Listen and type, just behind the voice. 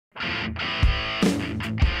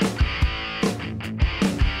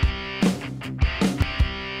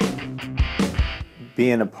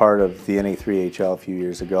Being a part of the NAHL a few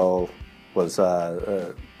years ago was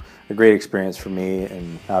a great experience for me,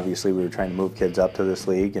 and obviously we were trying to move kids up to this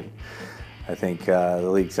league, and I think the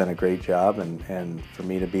league's done a great job, and for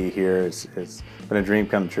me to be here, it's been a dream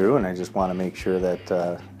come true, and I just want to make sure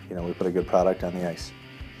that we put a good product on the ice.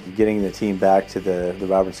 Getting the team back to the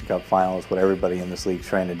Robertson Cup final is what everybody in this league is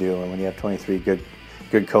trying to do, and when you have 23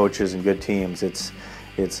 good coaches and good teams, it's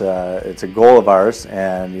a goal of ours,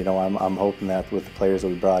 and I'm hoping that with the players that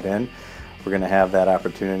we brought in, we're going to have that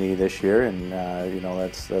opportunity this year, and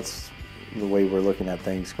that's the way we're looking at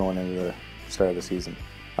things going into the start of the season.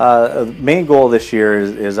 The main goal this year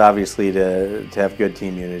is obviously to have good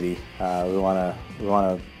team unity. We want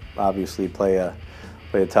to obviously play a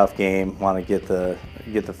tough game. Want to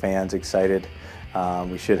get the fans excited.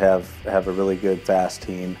 We should have a really good, fast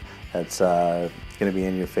team that's going to be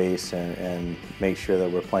in your face and make sure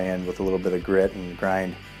that we're playing with a little bit of grit and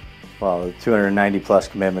grind. Well, 290 plus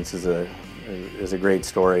commitments is a great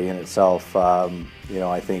story in itself.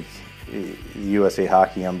 I think the USA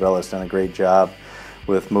Hockey umbrella has done a great job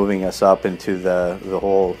with moving us up into the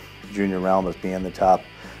whole junior realm as being the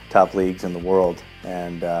top leagues in the world,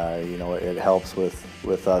 and it helps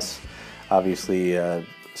with us obviously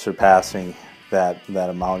surpassing that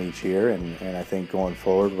amount each year, and I think going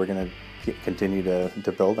forward we're going to continue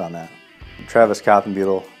to build on that. Travis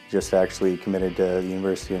Coppenbuetel just actually committed to the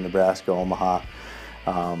University of Nebraska, Omaha.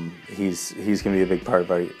 He's going to be a big part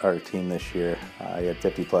of our team this year. He had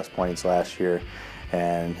 50 plus points last year,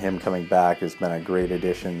 and him coming back has been a great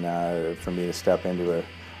addition for me to step into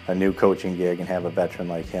a new coaching gig and have a veteran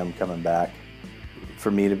like him coming back.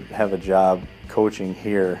 For me to have a job coaching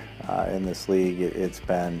here in this league, it's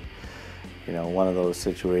been one of those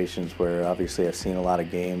situations where obviously I've seen a lot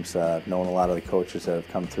of games, known a lot of the coaches that have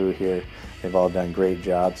come through here. They've all done great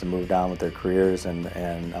jobs and moved on with their careers, and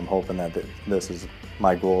I'm hoping that this is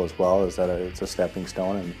my goal as well, is that it's a stepping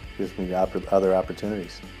stone and gives me other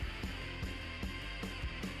opportunities.